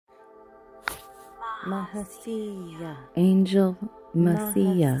Mahasiah, Angel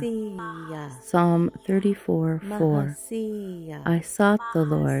Mahasiah. Psalm 34:4. I sought the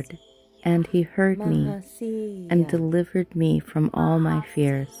Lord, and he heard me and delivered me from all my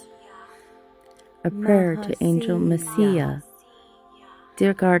fears. A prayer to Angel Mahasiah.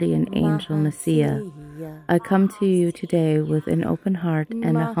 Dear guardian angel Mahasiah, I come to you today with an open heart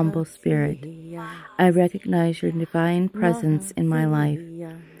and a humble spirit. I recognize your divine presence in my life,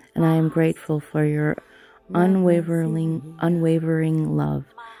 and I am grateful for your unwavering love,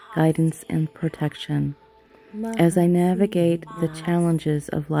 guidance, and protection. As I navigate the challenges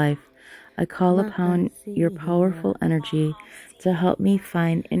of life, I call upon your powerful energy to help me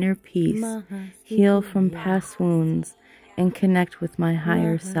find inner peace, heal from past wounds, and connect with my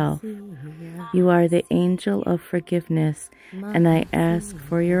higher self. You are the angel of forgiveness, and I ask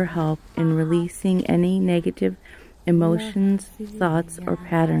for your help in releasing any negative emotions, thoughts, or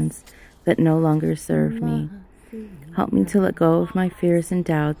patterns that no longer serve me. Help me to let go of my fears and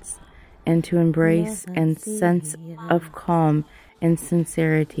doubts, and to embrace a sense of calm and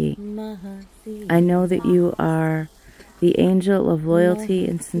sincerity. I know that you are the angel of loyalty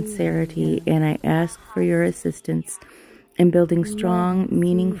and sincerity, and I ask for your assistance in building strong,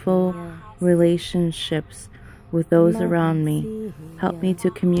 meaningful relationships with those around me. Help me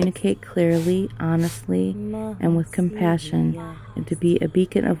to communicate clearly, honestly, and with compassion, and to be a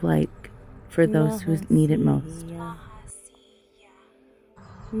beacon of light for those who need it most.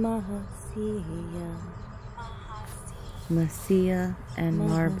 Mahasiah and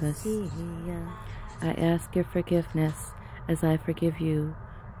Marbas, I ask your forgiveness as I forgive you.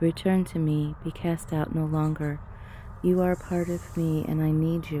 Return to me, be cast out no longer. You are a part of me, and I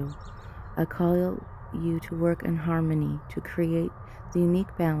need you. I call you to work in harmony, to create the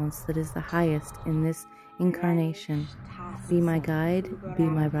unique balance that is the highest in this incarnation. Be my guide, be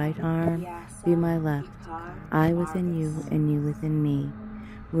my right arm, be my left. I within you, and you within me.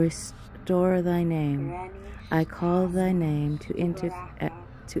 Restore thy name. I call thy name to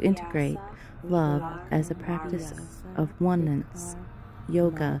integrate love as a practice of oneness,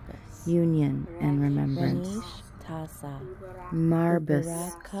 yoga, union, and remembrance.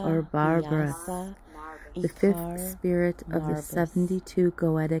 Marbas, or Barbaras, the fifth spirit of the 72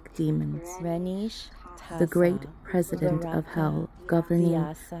 goetic demons, the great president of hell,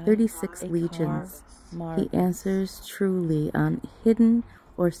 governing 36 legions. He answers truly on hidden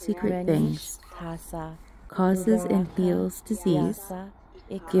or secret things, causes and heals disease,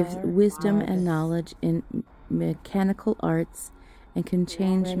 gives wisdom and knowledge in mechanical arts, and can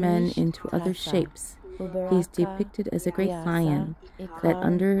change men into other shapes. He is depicted as a great lion that,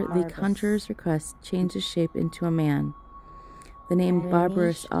 under the conjurer's request, changes shape into a man. The name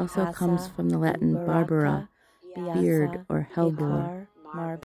Barbarous also comes from the Latin barbara, beard, or hellbore.